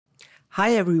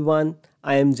Hi everyone,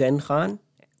 I am Zain Khan.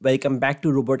 Welcome back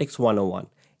to Robotics 101.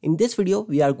 In this video,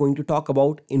 we are going to talk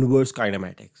about inverse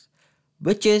kinematics,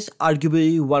 which is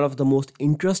arguably one of the most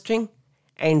interesting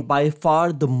and by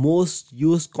far the most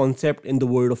used concept in the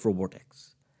world of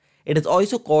robotics. It is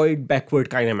also called backward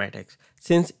kinematics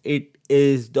since it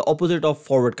is the opposite of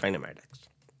forward kinematics.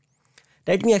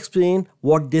 Let me explain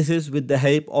what this is with the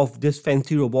help of this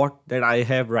fancy robot that I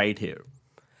have right here.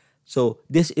 So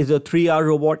this is a 3R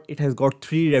robot. It has got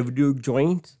 3 revolute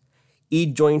joints.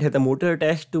 Each joint has a motor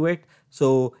attached to it.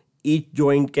 So each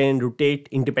joint can rotate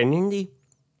independently.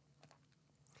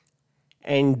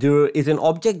 And there is an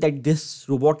object that this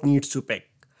robot needs to pick.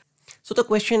 So the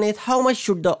question is, how much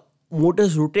should the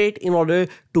motors rotate in order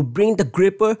to bring the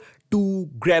gripper to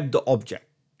grab the object?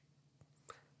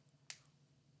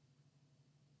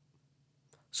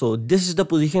 So this is the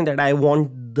position that I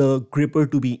want the gripper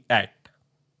to be at.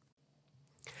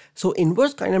 So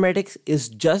inverse kinematics is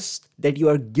just that you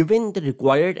are given the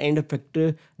required end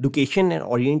effector location and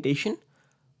orientation,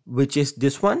 which is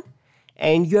this one,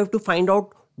 and you have to find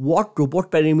out what robot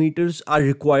parameters are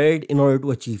required in order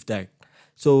to achieve that.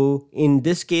 So in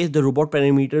this case, the robot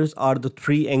parameters are the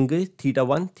 3 angles,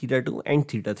 θ1, θ2 and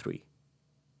θ3.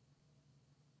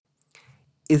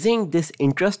 Isn't this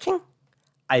interesting?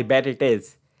 I bet it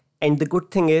is. And the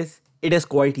good thing is, it is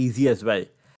quite easy as well.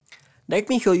 Let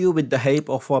me show you with the help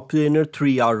of a planar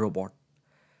 3R robot.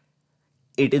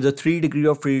 It is a 3 degree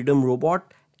of freedom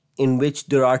robot in which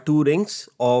there are 2 rings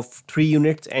of 3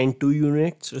 units and 2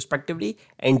 units respectively,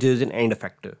 and there is an end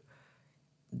effector.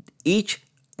 Each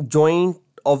joint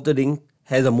of the ring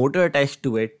has a motor attached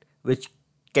to it which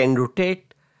can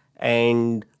rotate,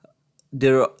 and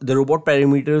the robot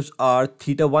parameters are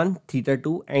θ1,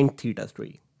 θ2 and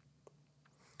θ3.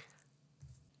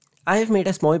 I have made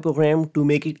a small program to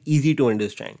make it easy to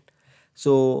understand.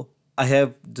 So I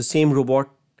have the same robot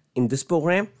in this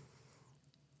program,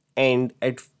 and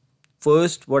at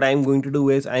first what I'm going to do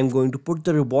is I'm going to put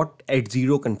the robot at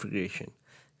 0 configuration.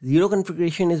 0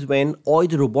 configuration is when all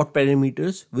the robot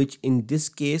parameters, which in this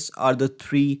case are the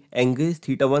 3 angles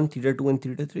θ1, θ2 and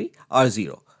θ3, are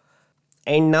 0.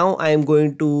 And now I am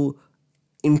going to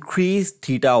increase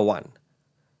θ1.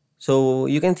 So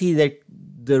you can see that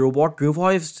the robot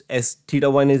revolves as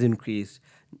θ1 is increased.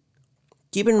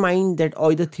 Keep in mind that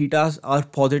all the theta's are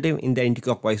positive in the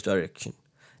anti-clockwise direction.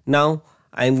 Now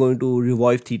I am going to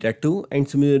revolve θ2 and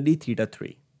similarly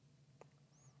θ3.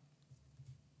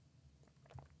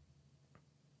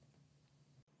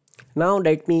 Now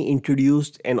let me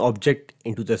introduce an object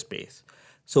into the space.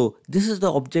 So this is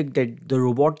the object that the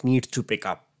robot needs to pick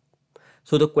up.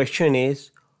 So the question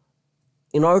is,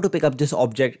 in order to pick up this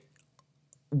object,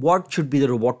 what should be the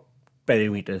robot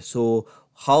parameters? So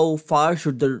how far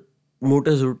should the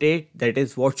motors rotate? That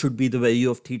is, what should be the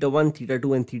value of θ1,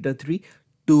 θ2 and θ3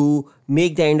 to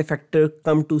make the end effector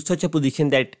come to such a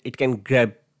position that it can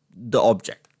grab the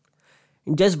object.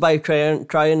 Just by try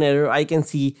and error, I can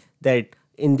see that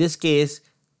in this case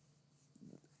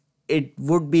it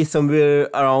would be somewhere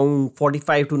around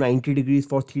 45 to 90 degrees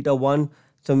for θ1,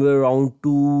 somewhere around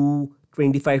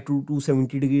 225 to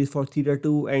 270 degrees for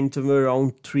θ2, and somewhere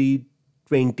around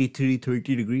 320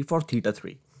 330 degrees for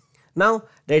θ3. Now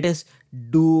let us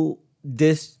do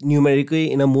this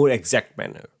numerically in a more exact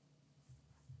manner.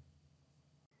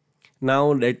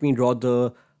 Now let me draw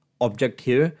the object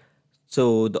here.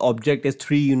 So the object is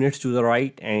 3 units to the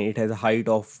right and it has a height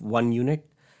of 1 unit.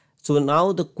 So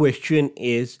now the question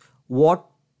is, what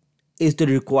is the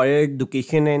required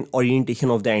location and orientation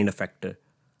of the end effector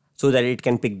so that it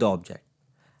can pick the object?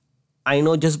 I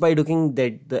know just by looking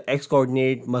that the x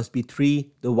coordinate must be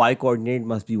 3, the y coordinate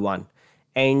must be 1,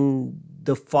 and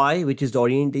the phi, which is the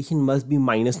orientation, must be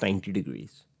minus 90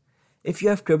 degrees. If you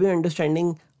have trouble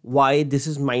understanding why this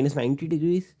is minus 90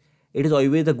 degrees, it is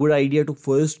always a good idea to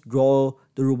first draw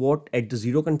the robot at the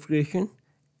 0 configuration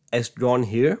as drawn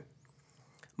here.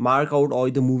 Mark out all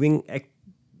the moving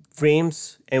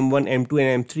frames M1, M2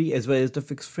 and M3 as well as the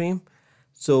fixed frame.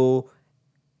 So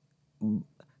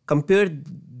compare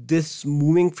this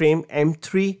moving frame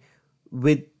M3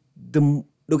 with the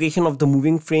location of the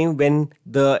moving frame when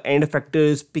the end effector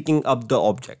is picking up the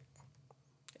object.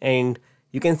 And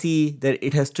you can see that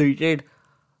it has tilted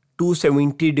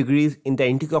 270 degrees in the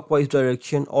anti-clockwise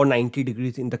direction or 90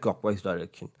 degrees in the clockwise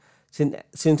direction.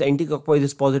 Since anti-clockwise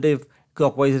is positive,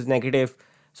 clockwise is negative,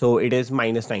 so it is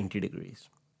minus 90 degrees.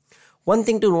 One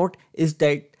thing to note is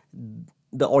that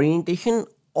the orientation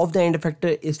of the end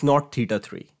effector is not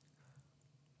θ3.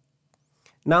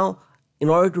 Now, in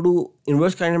order to do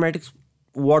inverse kinematics,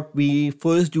 what we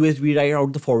first do is we write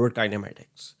out the forward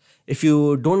kinematics. If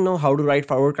you don't know how to write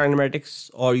forward kinematics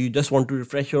or you just want to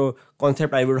refresh your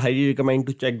concept, I would highly recommend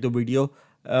to check the video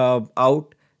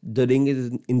out. The link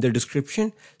is in the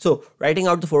description. So writing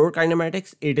out the forward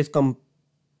kinematics, it is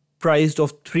comprised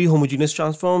of three homogeneous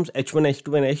transforms, H1,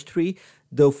 H2 and H3.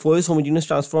 The first homogeneous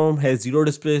transform has zero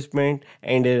displacement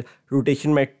and a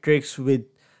rotation matrix with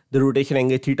the rotation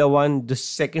angle θ1. The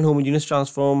second homogeneous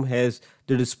transform has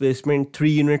the displacement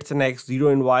 3 units in x, 0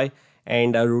 in y,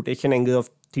 and a rotation angle of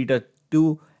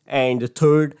θ2. And the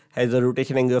third has a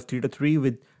rotation angle of θ3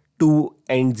 with 2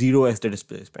 and 0 as the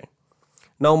displacement.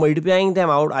 Now multiplying them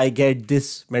out, I get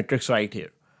this matrix right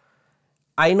here.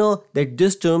 I know that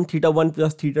this term θ1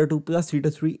 plus θ2 plus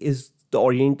θ3 is the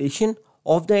orientation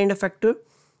of the end effector,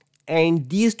 and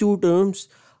these two terms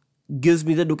gives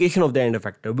me the location of the end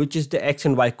effector, which is the x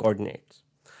and y coordinates.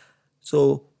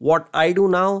 So what I do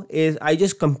now is I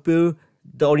just compare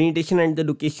the orientation and the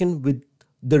location with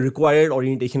the required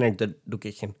orientation at the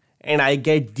location, and I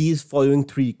get these following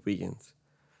three equations.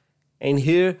 And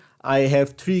here I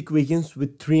have three equations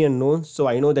with three unknowns, so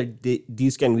I know that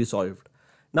these can be solved.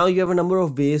 Now you have a number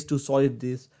of ways to solve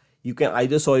this. You can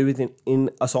either solve it in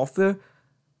a software,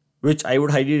 which I would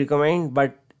highly recommend,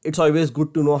 but it's always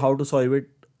good to know how to solve it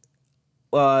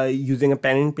using a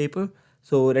pen and paper.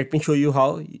 So let me show you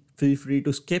how. Feel free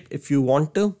to skip if you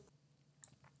want to.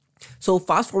 So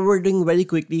fast forwarding very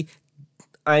quickly,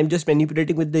 I'm just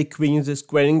manipulating with the equations,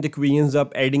 squaring the equations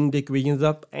up, adding the equations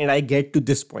up, and I get to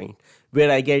this point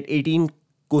where I get 18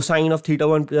 cosine of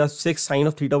θ1 plus 6 sine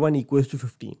of θ1 equals to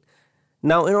 15.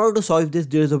 Now in order to solve this,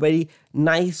 there is a very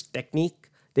nice technique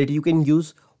that you can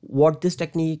use. What this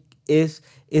technique is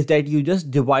that you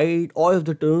just divide all of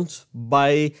the terms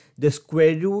by the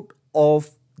square root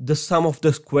of the sum of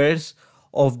the squares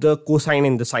of the cosine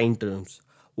and the sine terms.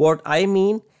 What I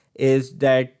mean is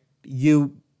that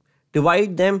you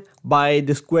divide them by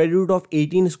the square root of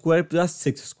 18 square plus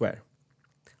 6 square.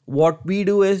 What we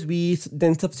do is we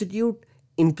then substitute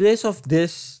in place of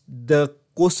this the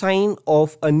cosine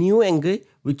of a new angle,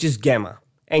 which is gamma,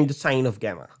 and the sine of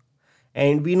gamma.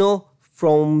 And we know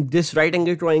from this right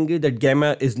angle triangle that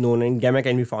gamma is known and gamma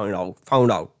can be found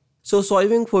out. So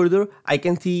solving further, I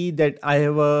can see that I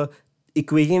have a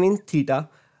equation in theta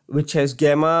which has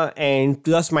gamma and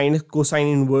plus minus cosine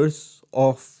inverse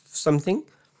of something.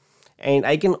 And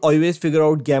I can always figure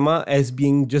out gamma as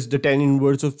being just the tan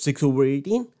inverse of 6 over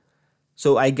 18.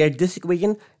 So I get this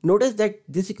equation. Notice that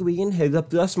this equation has a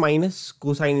plus minus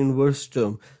cosine inverse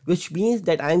term, which means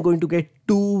that I'm going to get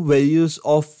two values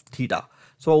of theta.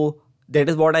 So that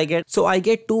is what I get. So I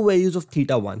get two values of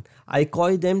θ1. I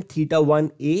call them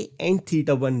θ1a and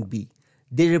θ1b.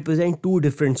 They represent two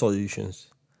different solutions.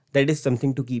 That is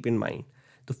something to keep in mind.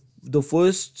 The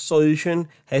first solution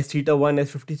has θ1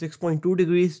 as 56.2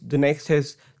 degrees. The next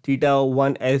has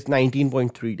θ1 as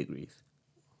 19.3 degrees.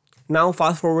 Now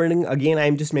fast forwarding again, I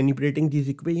am just manipulating these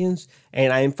equations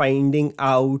and I am finding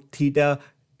out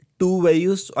θ2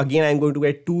 values. Again, I am going to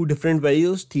get two different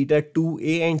values,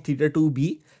 θ2a and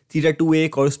θ2b.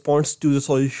 θ2a corresponds to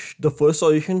the first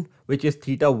solution, which is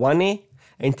θ1a,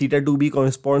 and θ2b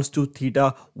corresponds to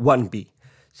θ1b.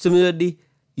 Similarly,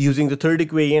 using the third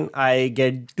equation, I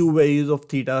get two values of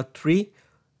θ3,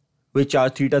 which are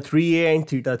θ3a and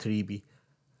θ3b.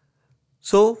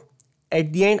 So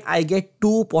at the end, I get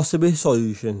two possible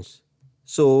solutions.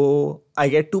 So I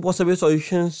get two possible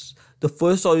solutions. The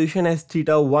first solution has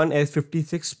θ1 as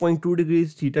 56.2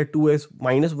 degrees, θ2 as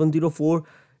minus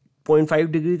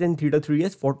 104.5 degrees, and θ3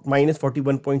 as minus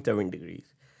 41.7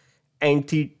 degrees. And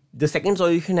the second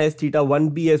solution has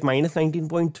θ1b as minus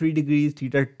 19.3 degrees,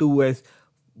 θ2 as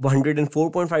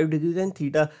 104.5 degrees, and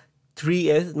θ3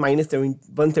 as minus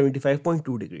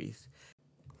 175.2 degrees.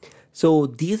 So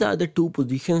these are the two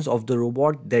positions of the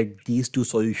robot that these two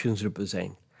solutions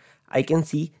represent. I can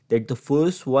see that the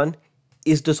first one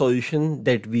is the solution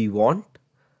that we want,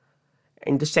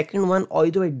 and the second one,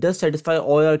 although it does satisfy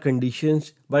all our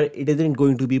conditions, but it isn't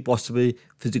going to be possible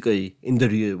physically in the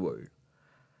real world.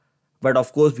 But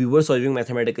of course, we were solving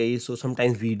mathematically, so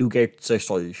sometimes we do get such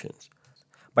solutions.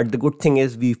 But the good thing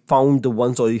is we found the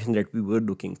one solution that we were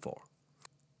looking for.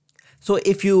 So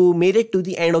if you made it to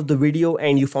the end of the video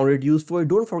and you found it useful,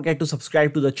 don't forget to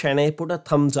subscribe to the channel, put a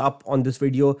thumbs up on this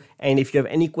video, and if you have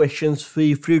any questions,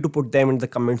 feel free to put them in the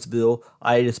comments below.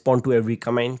 I respond to every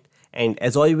comment. And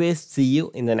as always, see you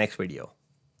in the next video.